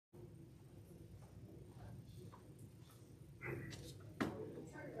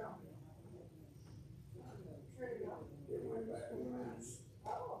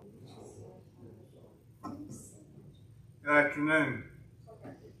Good afternoon.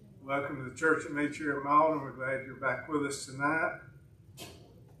 Welcome to the church that meets here at Malden. We're glad you're back with us tonight.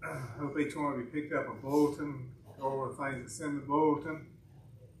 Hope each one of you picked up a bulletin, go over the things that's in the bulletin.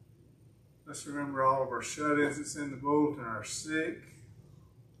 Let's remember all of our shut-ins that's in the bulletin are sick.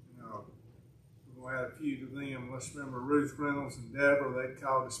 We're going to add a few to them. Let's remember Ruth Reynolds and Deborah. They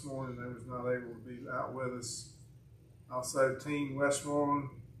called this morning. They was not able to be out with us. Also, Teen Westmoreland.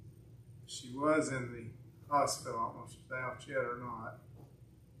 She was in the hospital. I don't know if she's out yet or not.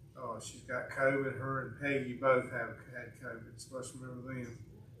 She's got COVID. Her and Peggy both have had COVID, so let's remember them.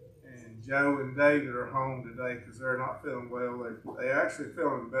 And Joe and David are home today because they're not feeling well. They're actually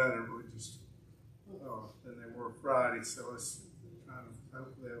feeling better, but just than they were Friday. So let's try to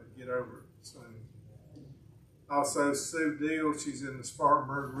hopefully they'll get over it soon. Also, Sue Deal, she's in the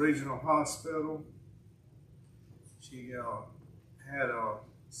Spartanburg Regional Hospital. She had a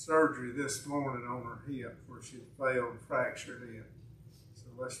surgery this morning on her hip where she failed and fractured it. So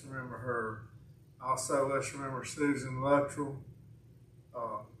let's remember her. Also, let's remember Susan Luttrell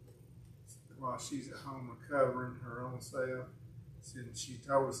while she's at home recovering her own self. She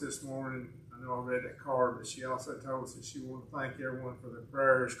told us this morning, I know I read that card, but she also told us that she wanted to thank everyone for their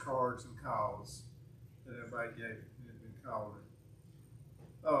prayers, cards, and calls that everybody gave and had been calling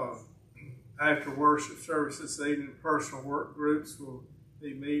her. After worship service this evening, personal work groups will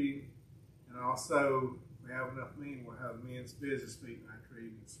be meeting, and also we have enough men, we'll have a men's business meeting after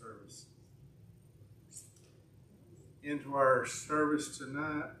evening service. Into our service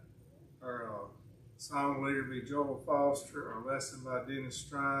tonight, our song leader will be Joel Foster, our lesson by Dennis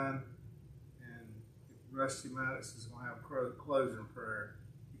Strine, and Rusty Maddox is going to have a closing prayer.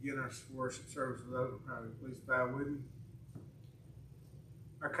 Begin our worship service with open prayer. Please bow with me.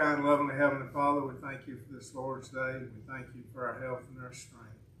 Our kind, loving Heavenly Father, we thank you for this Lord's Day. We thank you for our health and our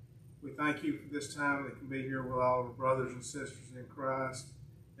strength. We thank you for this time that we can be here with all of our brothers and sisters in Christ,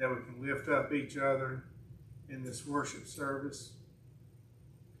 that we can lift up each other in this worship service.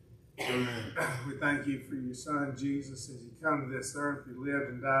 We thank you for your Son, Jesus, as he came to this earth. He lived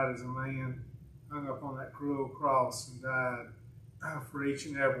and died as a man, hung up on that cruel cross and died for each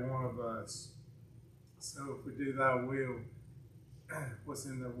and every one of us. So if we do thy will, what's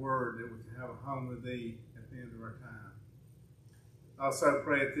in the word, that we can have a home with thee at the end of our time. I also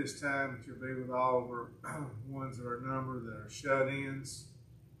pray at this time that you'll be with all of our ones that are numbered that are shut-ins.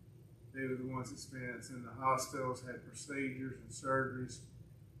 Be with the ones that's been in the hospitals, had procedures and surgeries.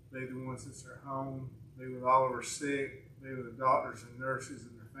 Be the ones that's at home. Be with all of our sick. Be with the doctors and nurses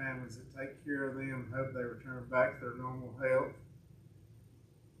and their families that take care of them. Hope they return back to their normal health.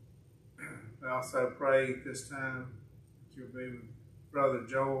 I also pray at this time that you'll be with Brother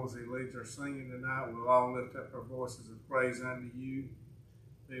Joel as he leads our singing tonight. We'll all lift up our voices of praise unto you.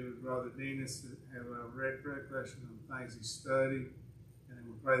 Be with Brother Dennis that have a recollection of the things he studied. And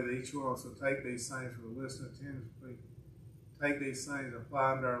we pray that each one of us will take these things, we'll listen attentively, take these things,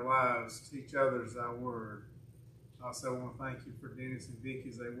 apply them to our lives, teach others thy word. I also want to thank you for Dennis and Vicky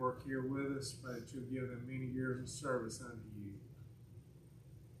as they work here with us. Pray that you'll give them many years of service unto you.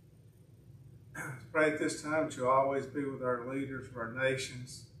 Pray at this time that you'll always be with our leaders of our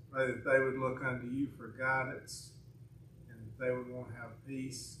nations. Pray that they would look unto you for guidance and that they would want to have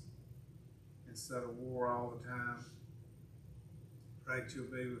peace instead of war all the time. Pray that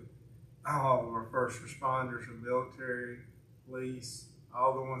you'll be with all of our first responders and military, police,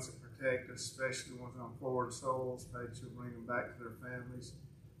 all the ones that protect us, especially the ones on foreign souls. Pray that you'll bring them back to their families.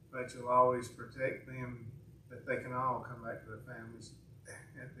 Pray that you'll always protect them, that they can all come back to their families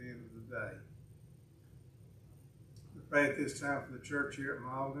at the end of the day. We pray at this time for the church here at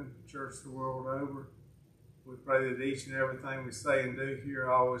Malden, the church the world over. We pray that each and everything we say and do here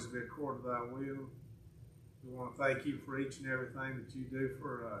always be according to thy will. We want to thank you for each and everything that you do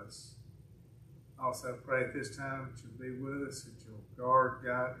for us. Also pray at this time that you'll be with us, that you'll guard,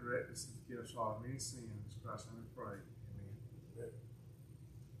 guide, direct us, and forgive us all many sins. In Christ's name we pray.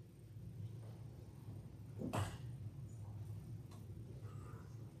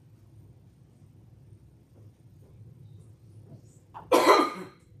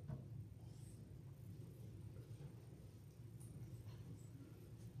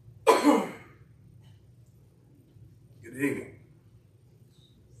 Good evening.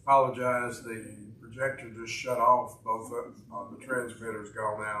 Apologize, the projector just shut off. Both of the transmitter's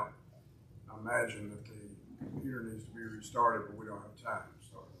gone out. I imagine that the computer needs to be restarted, but we don't have time,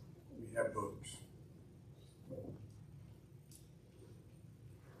 so we have books.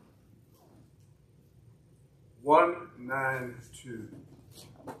 (192).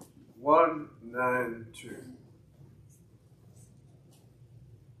 192.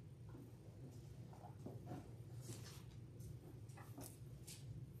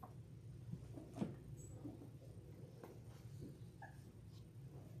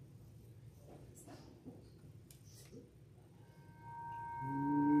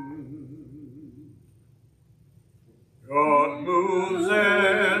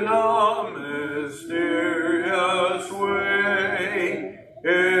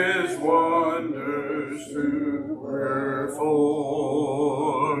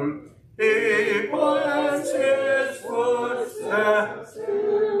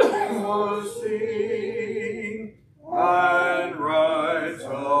 the sea and rides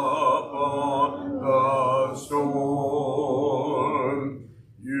upon the storm.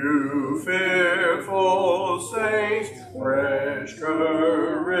 You fearful saints, fresh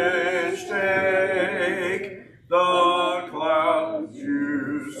courage take. The clouds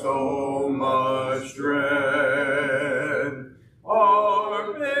you so much dread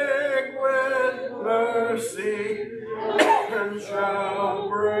are big with mercy and shall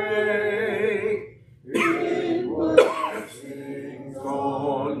break. It blessings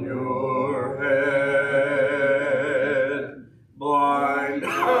on your head. Blind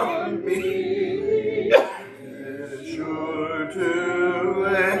unbelief is sure to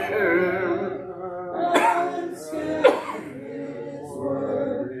end. And his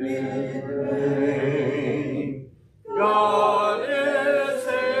work in vain. God is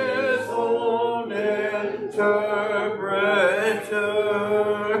his own interpreter,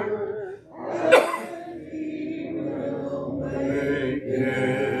 and he will make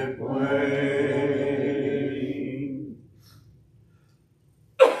it plain.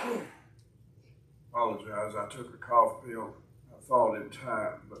 Apologize, I took a cough pill. I thought in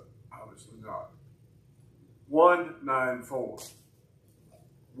time, but obviously not. 194.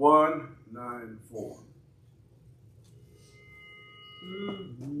 194.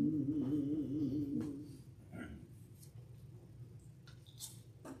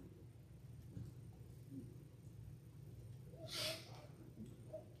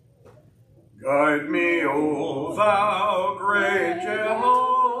 Guide me, O thou great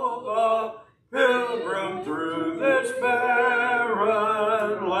Jehovah, pilgrim through this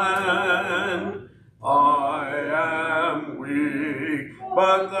barren land. I am weak,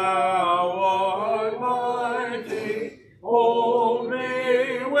 but thou art mighty. Hold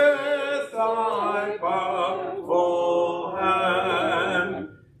me with thy powerful hand.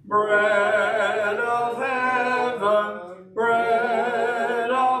 Bread of heaven,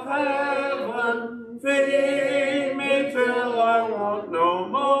 feed me till I want no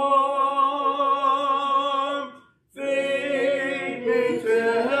more. Feed me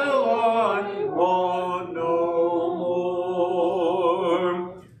till I want no more.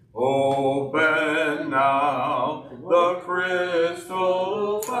 Open now the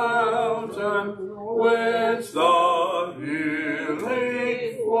crystal fountain whence the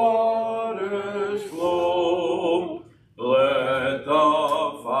healing waters flow. Let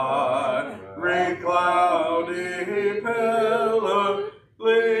the fiery cloudy pillar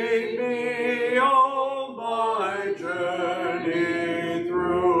lead me on my journey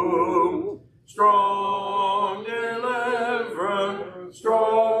through. Strong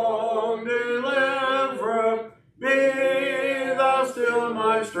deliverer, be thou still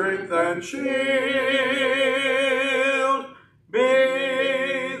my strength and shield.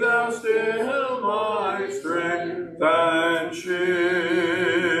 Be thou still my strength and shield.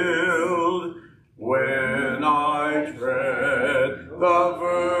 When I tread the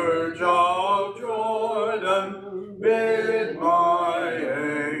verge of Jordan, bid my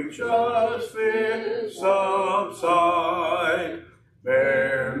anxious fear subside.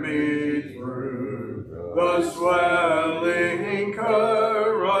 Bear me through the swelling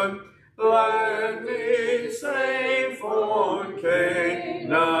current. Let me safe on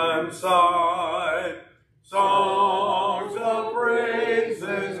Canaan's side. Songs of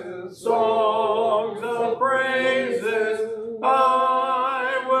praises,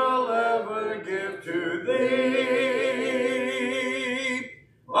 I will ever give to thee.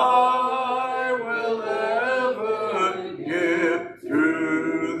 I will ever give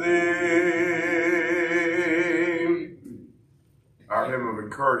to thee. Our hymn of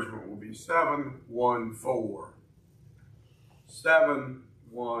encouragement will be 714.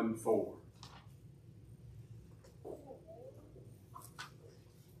 714.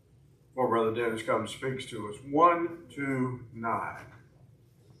 Before Brother Dennis comes and speaks to us, 129.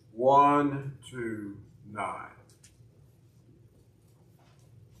 129.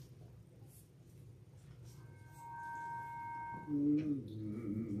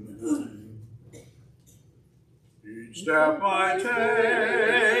 Each step I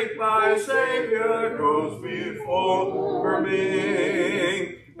take, my Savior goes before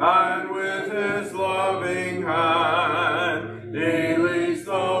me, and with his loving hand he leads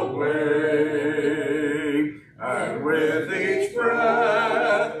the way. And with each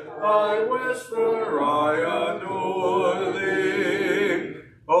breath I whisper, I adore thee.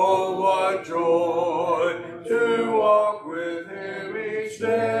 Oh, what joy to walk with him each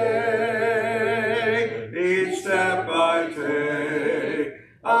day. Each step I take,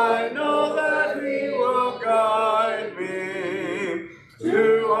 I know that he will guide me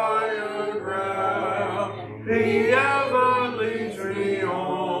to higher ground. He ever leads me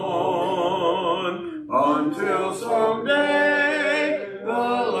on until someday the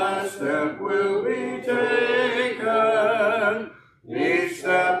last step will be taken. Each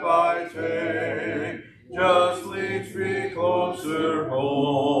step I take just leads me closer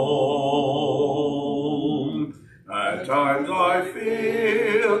home. At times I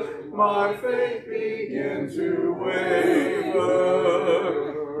feel my faith begin to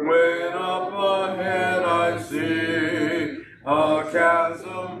waver, when up ahead I see a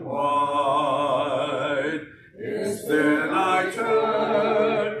chasm wide. Instead I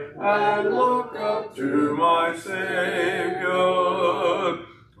turn and look up to my Savior.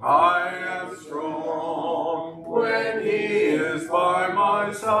 I am strong when He is by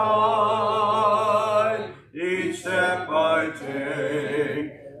my side. Each step I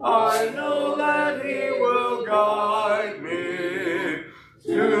take, I know that He will guide me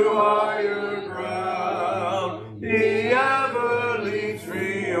to higher ground. He ever leads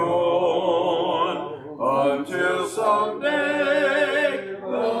me on until someday the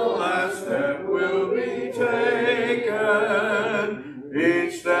last step will be taken.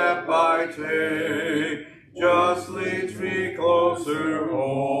 Each step I take just leads me closer home.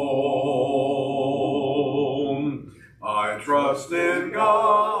 I trust in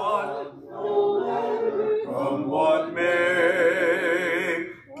God, no matter come what may,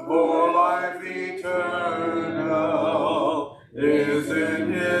 for life eternal is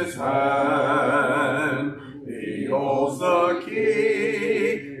in His hand. He holds the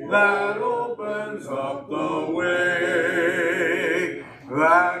key that opens up the way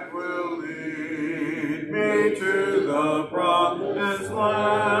that will lead me to the promised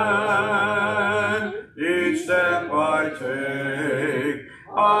land. Each step I take,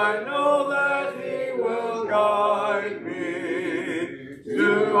 I know that He will guide me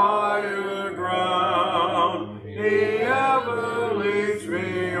to higher ground. He ever leads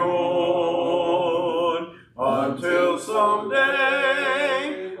me on until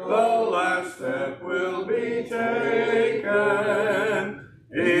someday the last step will be taken.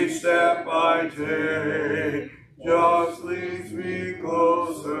 Each step I take just leads me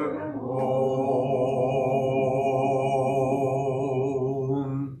closer home.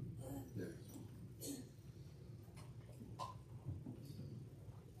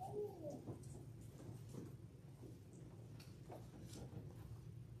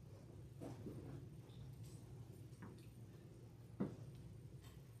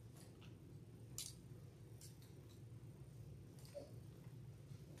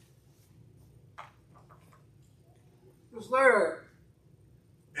 Is there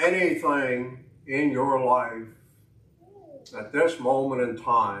anything in your life at this moment in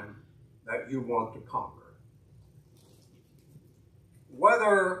time that you want to conquer?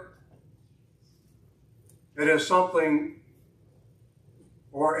 Whether it is something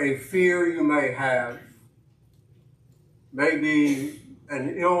or a fear you may have, maybe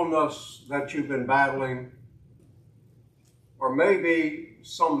an illness that you've been battling, or maybe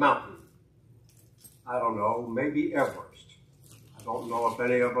some mountain. I don't know, maybe Everest. I don't know if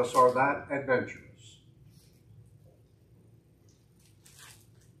any of us are that adventurous.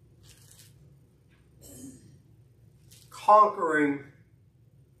 Conquering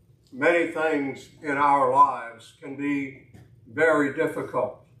many things in our lives can be very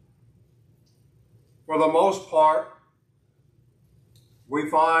difficult. For the most part, we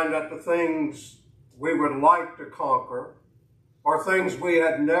find that the things we would like to conquer are things we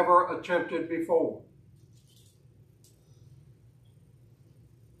had never attempted before.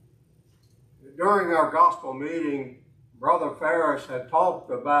 During our gospel meeting, Brother Ferris had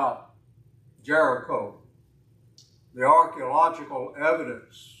talked about Jericho, the archaeological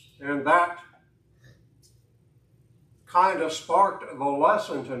evidence, and that kind of sparked the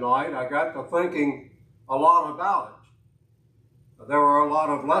lesson tonight. I got to thinking a lot about it. There were a lot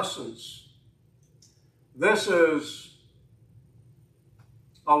of lessons. This is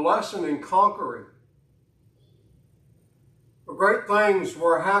a lesson in conquering. Great things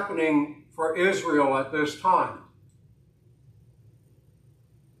were happening for Israel at this time.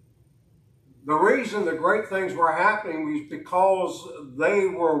 The reason the great things were happening was because they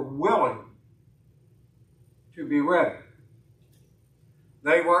were willing to be ready.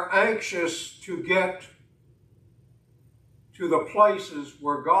 They were anxious to get to the places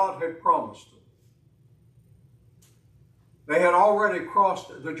where God had promised them. They had already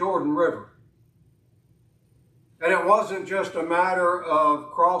crossed the Jordan River. And it wasn't just a matter of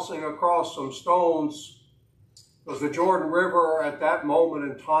crossing across some stones, because the Jordan River at that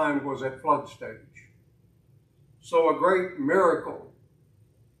moment in time was at flood stage. So a great miracle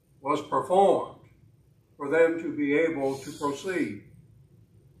was performed for them to be able to proceed.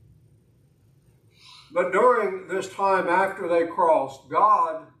 But during this time after they crossed,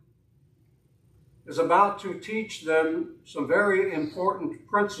 God is about to teach them some very important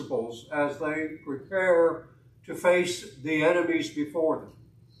principles as they prepare to face the enemies before them.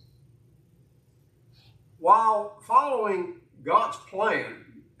 While following God's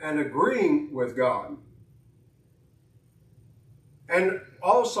plan and agreeing with God, and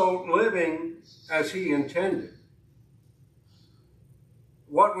also living as He intended,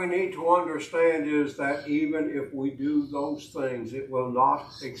 what we need to understand is that even if we do those things, it will not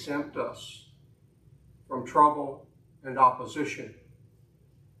exempt us from trouble and opposition.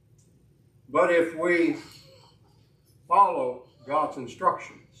 But if we follow God's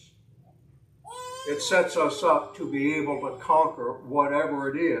instructions, it sets us up to be able to conquer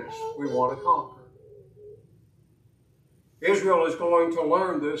whatever it is we want to conquer. Israel is going to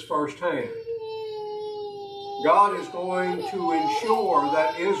learn this firsthand. God is going to ensure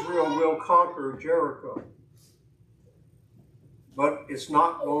that Israel will conquer Jericho. But it's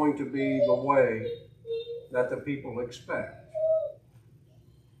not going to be the way that the people expect.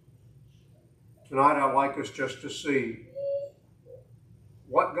 Tonight I'd like us just to see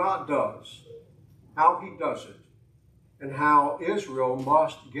what God does, how He does it, and how Israel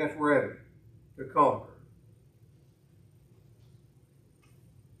must get ready to conquer.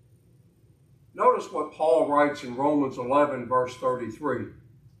 Notice what Paul writes in Romans 11, verse 33.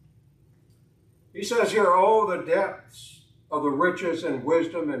 He says here, "Oh, the depths of the riches and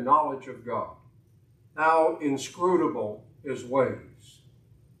wisdom and knowledge of God, how inscrutable His ways."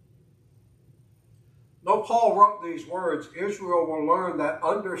 Though Paul wrote these words, Israel will learn that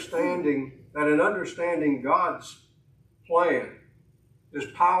in understanding God's plan, His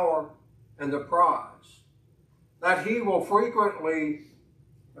power, and the prize, that He will frequently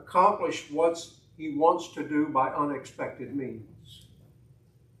accomplish what He wants to do by unexpected means.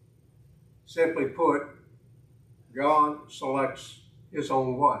 Simply put, God selects His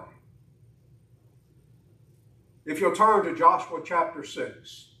own way. If you'll turn to Joshua chapter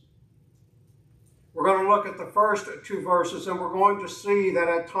 6, we're going to look at the first two verses, and we're going to see that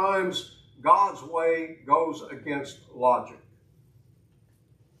at times God's way goes against logic.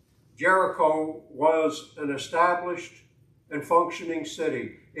 Jericho was an established and functioning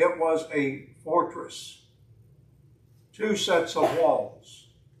city. It was a fortress, 2 sets of walls.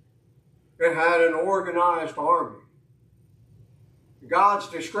 It had an organized army. God's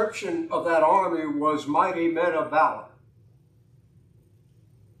description of that army was mighty men of valor.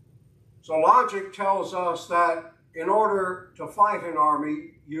 So logic tells us that in order to fight an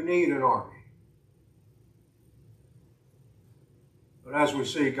army, you need an army. But as we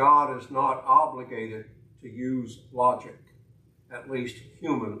see, God is not obligated to use logic, at least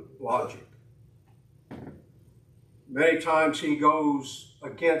human logic. Many times He goes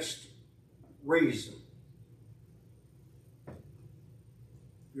against reason.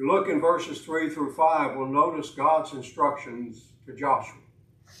 If you look in verses 3 through 5, we'll notice God's instructions to Joshua.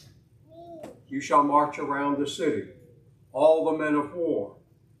 "You shall march around the city, all the men of war,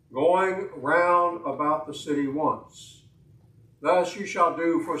 going round about the city once. Thus you shall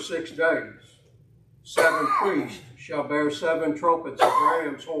do for 6 days. 7 priests shall bear 7 trumpets of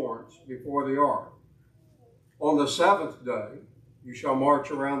ram's horns before the ark. On the 7th day you shall march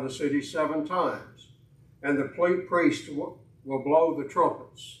around the city 7 times, and the priest will blow the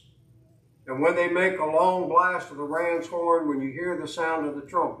trumpets. And when they make a long blast of the ram's horn, when you hear the sound of the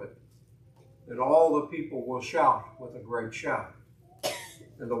trumpet, then all the people will shout with a great shout,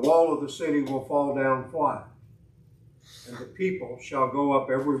 and the wall of the city will fall down flat, and the people shall go up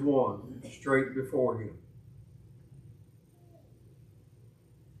every one straight before him."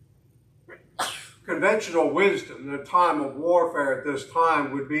 Conventional wisdom in a time of warfare at this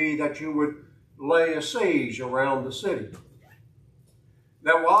time would be that you would lay a siege around the city.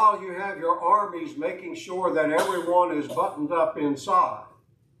 That while you have your armies making sure that everyone is buttoned up inside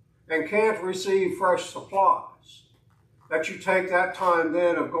and can't receive fresh supplies, that you take that time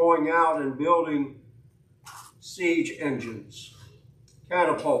then of going out and building siege engines,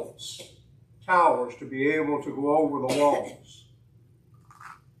 catapults, towers to be able to go over the walls.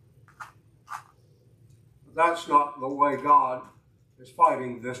 But that's not the way God is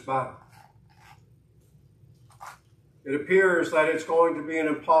fighting this battle. It appears that it's going to be an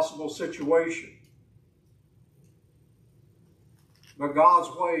impossible situation. But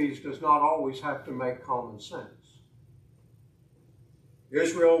God's ways does not always have to make common sense.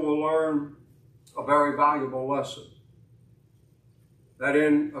 Israel will learn a very valuable lesson, that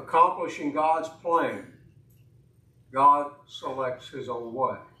in accomplishing God's plan, God selects His own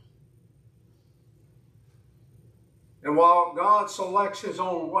way. And while God selects his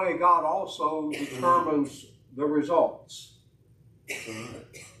own way, God also determines the results.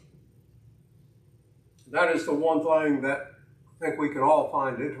 That is the one thing that I think we can all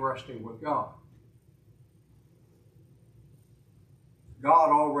find interesting with God.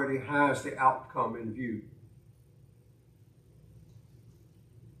 God already has the outcome in view.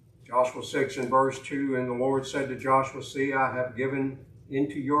 Joshua 6 and verse 2, and the Lord said to Joshua, see, I have given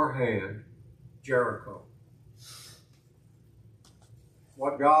into your hand Jericho.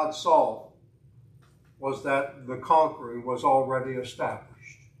 What God saw was that the conquering was already established.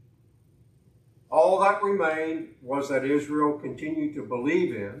 All that remained was that Israel continued to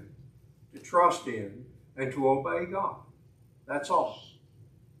believe in, to trust in, and to obey God. That's all.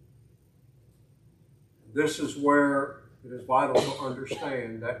 This is where it is vital to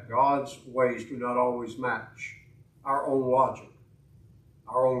understand that God's ways do not always match our own logic,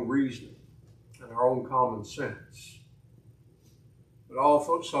 our own reasoning, and our own common sense. But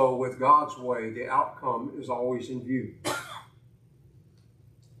also with God's way, the outcome is always in view.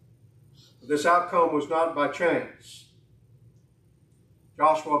 This outcome was not by chance.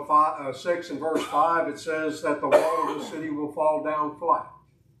 Joshua 6 and verse 5, it says that the wall of the city will fall down flat.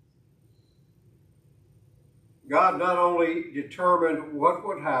 God not only determined what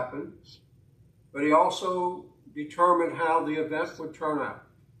would happen, but he also determined how the event would turn out.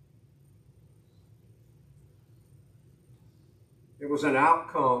 It was an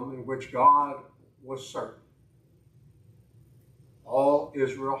outcome in which God was certain. All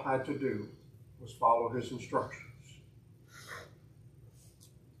Israel had to do was follow his instructions.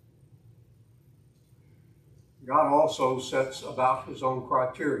 God also sets about his own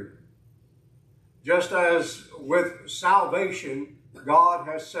criteria. Just as with salvation, God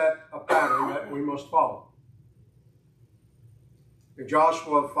has set a pattern that we must follow. In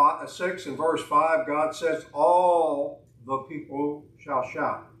Joshua 6 and verse 5, God says, all the people shall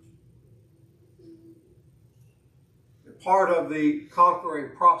shout. And part of the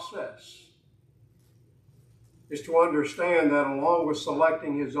conquering process is to understand that along with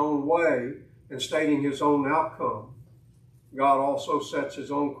selecting his own way and stating his own outcome, God also sets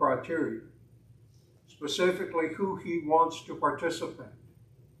his own criteria, specifically who he wants to participate.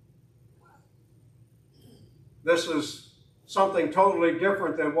 This is something totally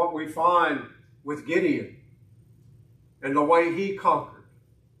different than what we find with Gideon and the way he conquered.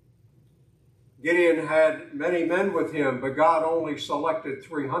 Gideon had many men with him, but God only selected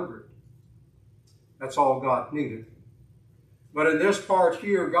 300. That's all God needed. But in this part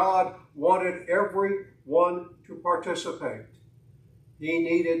here, God wanted everyone to participate. He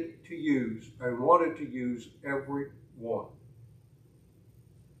needed to use and wanted to use everyone.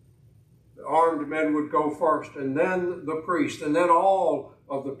 The armed men would go first, and then the priest, and then all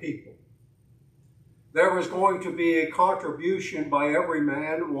of the people. There was going to be a contribution by every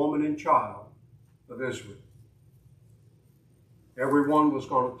man, woman, and child of Israel. Everyone was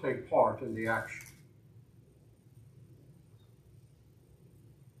going to take part in the action.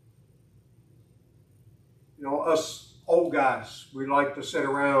 You know, us old guys, we like to sit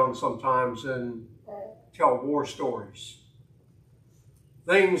around sometimes and tell war stories.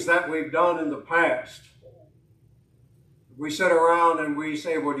 Things that we've done in the past. We sit around and we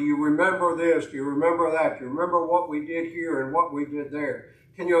say, well, do you remember this? Do you remember that? Do you remember what we did here and what we did there?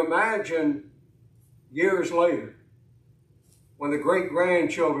 Can you imagine years later when the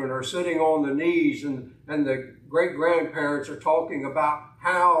great-grandchildren are sitting on the knees and the great-grandparents are talking about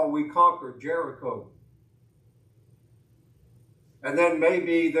how we conquered Jericho? And then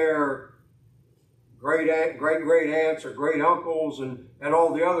maybe their great-great-aunts or great-uncles and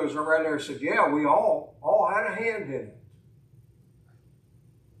all the others around there said, yeah, we all had a hand in it.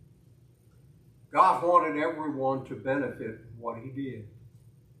 God wanted everyone to benefit from what he did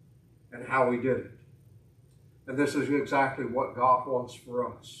and how he did it. And this is exactly what God wants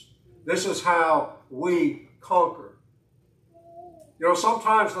for us. This is how we conquer. You know,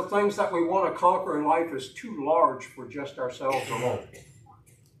 sometimes the things that we want to conquer in life is too large for just ourselves alone.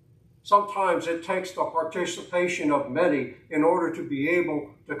 Sometimes it takes the participation of many in order to be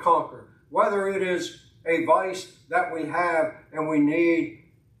able to conquer. Whether it is a vice that we have and we need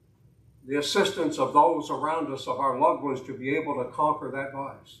the assistance of those around us, of our loved ones, to be able to conquer that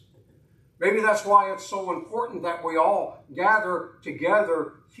vice. Maybe that's why it's so important that we all gather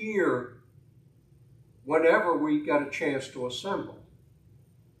together here whenever we get a chance to assemble.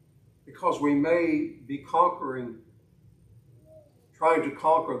 Because we may be trying to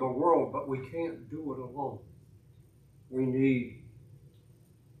conquer the world, but we can't do it alone. We need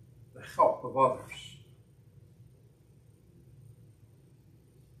the help of others.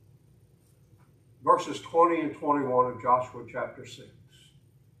 verses 20 and 21 of Joshua chapter 6.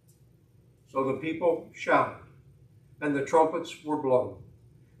 So the people shouted, and the trumpets were blown.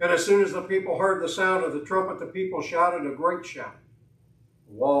 And as soon as the people heard the sound of the trumpet, the people shouted a great shout.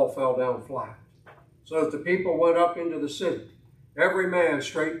 The wall fell down flat, so that the people went up into the city, every man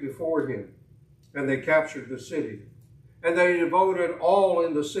straight before him, and they captured the city. And they devoted all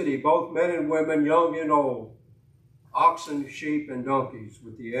in the city, both men and women, young and old, oxen, sheep, and donkeys,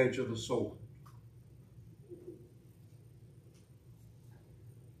 with the edge of the sword.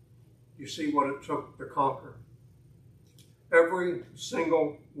 You see what it took to conquer? Every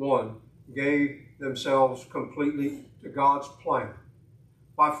single one gave themselves completely to God's plan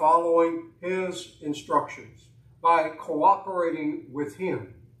by following His instructions, by cooperating with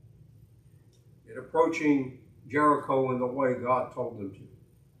Him in approaching Jericho in the way God told them to.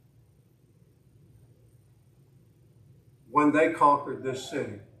 When they conquered this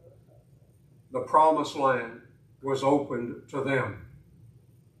city, the promised land was opened to them.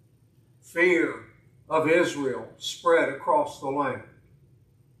 Fear of Israel spread across the land.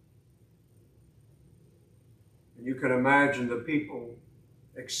 And you can imagine the people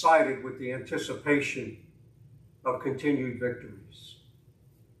excited with the anticipation of continued victories.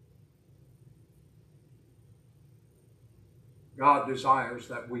 God desires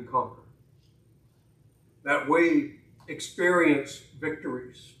that we conquer, that we experience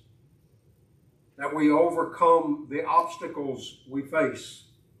victories, that we overcome the obstacles we face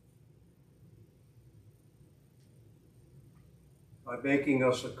by making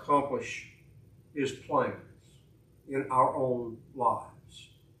us accomplish His plans in our own lives.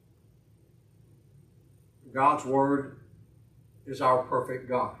 God's Word is our perfect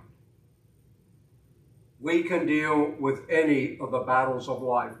guide. We can deal with any of the battles of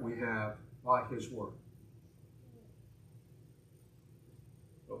life we have by His Word.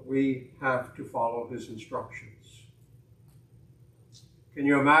 But we have to follow His instructions. Can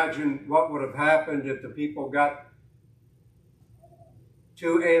you imagine what would have happened if the people got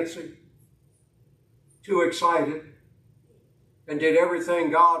too antsy, too excited, and did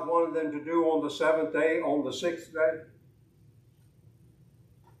everything God wanted them to do on the seventh day, on the sixth day?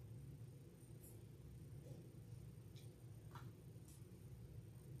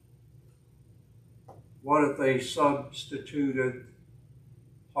 What if they substituted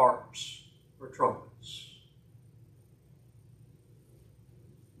harps for trumpets?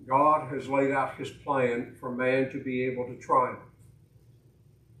 God has laid out His plan for man to be able to triumph.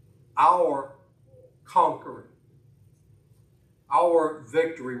 Our conquering, our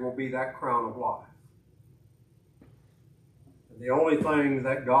victory will be that crown of life. And the only thing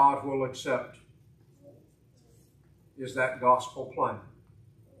that God will accept is that gospel plan.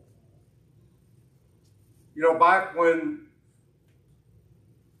 You know, back when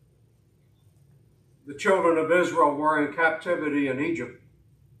the children of Israel were in captivity in Egypt,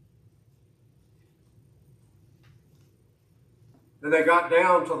 and they got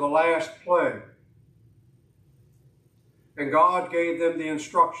down to the last plague, and God gave them the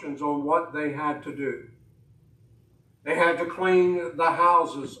instructions on what they had to do. They had to clean the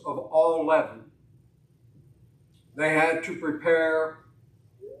houses of all leaven. They had to prepare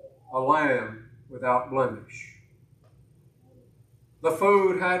a lamb without blemish. The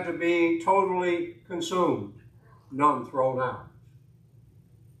food had to be totally consumed, none thrown out.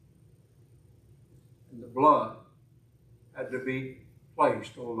 And the blood had to be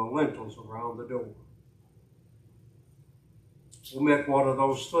placed on the lintels around the door. Omit one of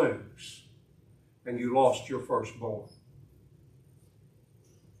those things, and you lost your firstborn.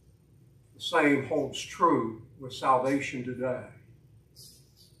 The same holds true with salvation today.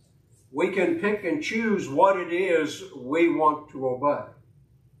 We can pick and choose what it is we want to obey.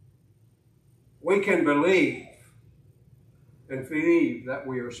 We can believe and believe that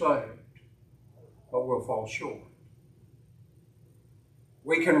we are saved, but we'll fall short.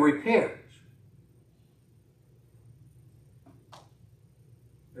 We can repent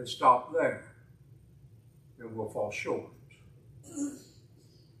and stop there, and we'll fall short.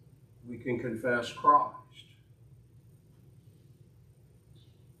 We can confess Christ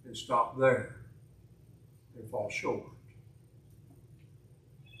and stop there and fall short.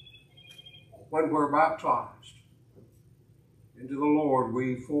 When we're baptized into the Lord,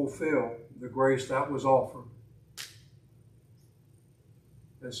 we fulfill the grace that was offered,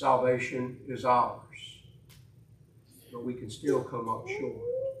 and salvation is ours. But we can still come up short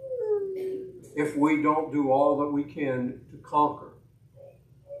if we don't do all that we can to conquer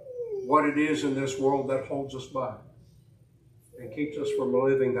what it is in this world that holds us back and keeps us from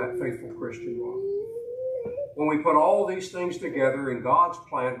living that faithful Christian life. When we put all these things together in God's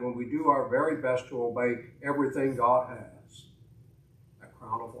plan, when we do our very best to obey everything God has, that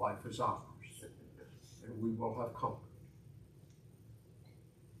crown of life is ours, and we will have comfort.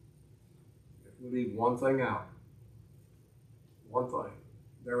 If we leave one thing out, one thing,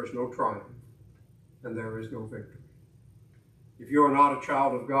 there is no triumph, and there is no victory. If you are not a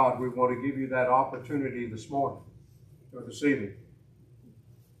child of God, we want to give you that opportunity this morning, or this evening.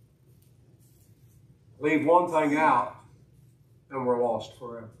 Leave one thing out, and we're lost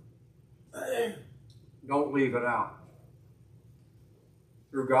forever. Don't leave it out.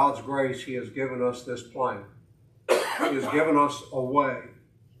 Through God's grace, He has given us this plan. He has given us a way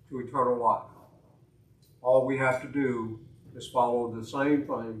to eternal life. All we have to do is follow the same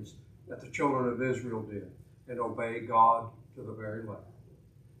things that the children of Israel did and obey God to the very letter.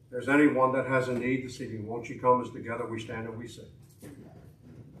 If there's anyone that has a need this evening, won't you come as together we stand and we sing?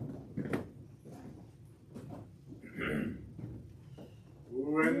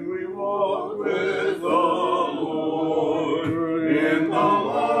 When we walk with the Lord in the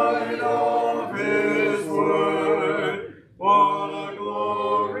light of His word, what a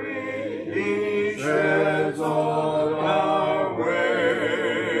glory He sheds on our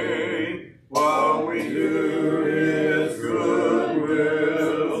way. While we do His good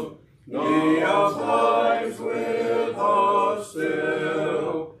will, He abides with us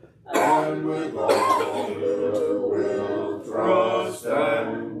still, and with all who will trust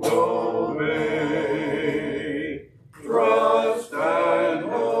and obey. Trust and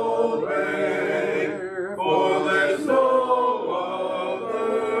obey, for there's no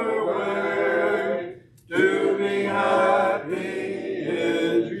other way to be happy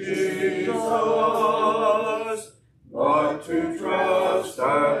in Jesus, but to trust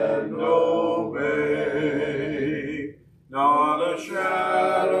and obey. Not a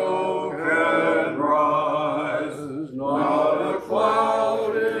shadow can rise, not a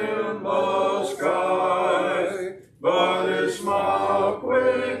cloud in the sky, but His smile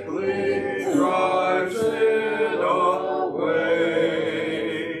quickly drives it away.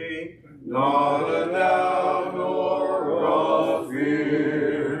 Not a doubt nor a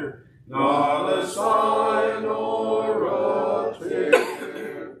fear, not a sign nor a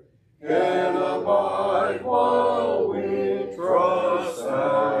tear can abide while we trust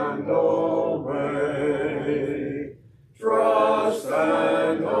and obey. Trust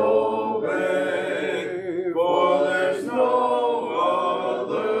and obey, for there's no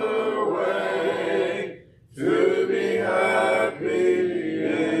other way to be happy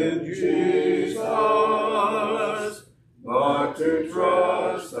in Jesus, but to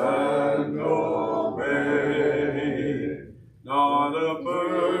trust and obey. Not a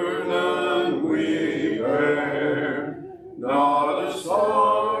burden we bear, not a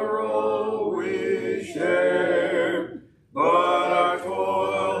sorrow we share, but our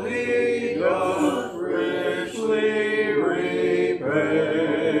toil He doth richly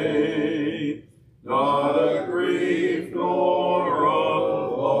repay. Not a grief nor a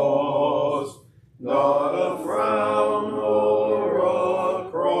loss, not a frown nor a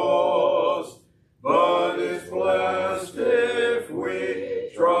cross, but is blessed if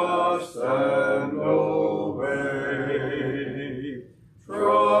we trust and obey.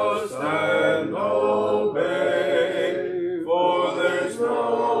 Trust and obey, for there's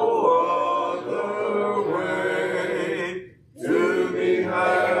no other way to be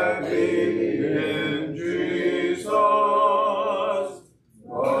happy in Jesus,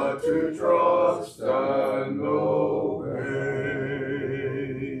 but to trust and obey.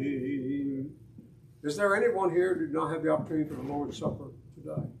 Is there anyone here who did not have the opportunity for the Lord's Supper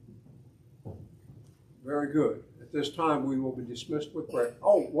today? Very good. At this time, we will be dismissed with prayer.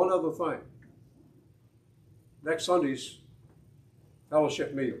 Oh, one other thing. Next Sunday's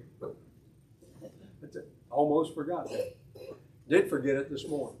fellowship meal. Almost forgot that. Did forget it this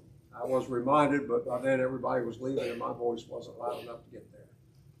morning. I was reminded, but by then everybody was leaving and my voice wasn't loud enough to get there.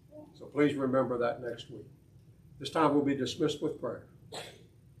 So please remember that next week. This time we'll be dismissed with prayer.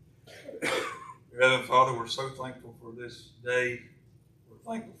 Heavenly Father, we're so thankful for this day. We're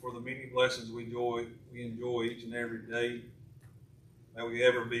thankful for the many blessings we enjoy each and every day. May we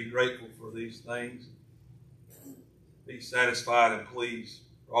ever be grateful for these things. Be satisfied and pleased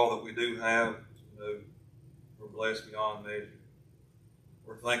for all that we do have. We're blessed beyond measure.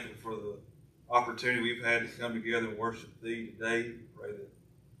 We're thankful for the opportunity we've had to come together and worship Thee today. Pray that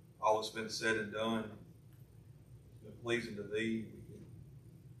all that's been said and done has been pleasing to Thee. We can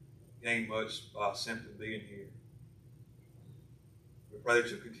gain much by simply being here. We pray that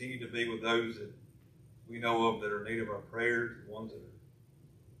You'll continue to be with those that we know of that are in need of our prayers, the ones that are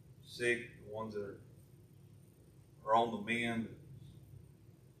sick, the ones that are are on the mend,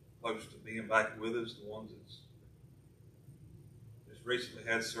 close to being back with us, the ones that's just recently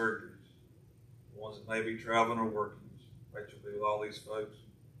had surgeries, the ones that may be traveling or working. Rachel, be with all these folks.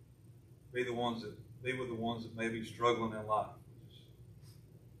 Be with the ones that may be struggling in life.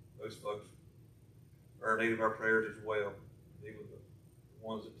 Those folks are in need of our prayers as well. Be with the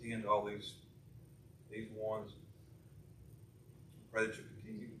ones that tend to all these ones. Pray that you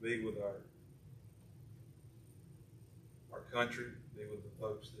continue to be with our country, be with the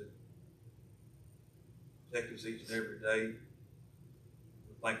folks that protect us each and every day.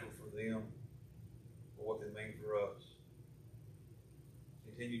 We're thankful for them, for what they mean for us.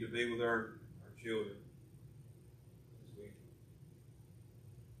 Continue to be with our children as we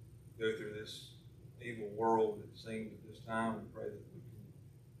go through this evil world, it seems, at this time. We pray that we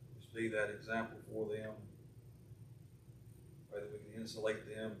can just be that example for them. Pray that we can insulate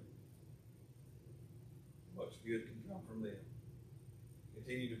them. Much good can come from them.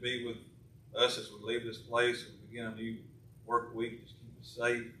 Continue to be with us as we leave this place and begin a new work week. Just keep us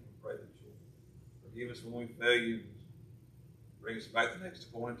safe. We pray that you'll forgive us when we fail you. Bring us back the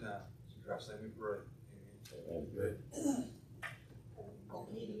next point in time. In Christ's name we pray. Amen.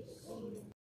 Amen.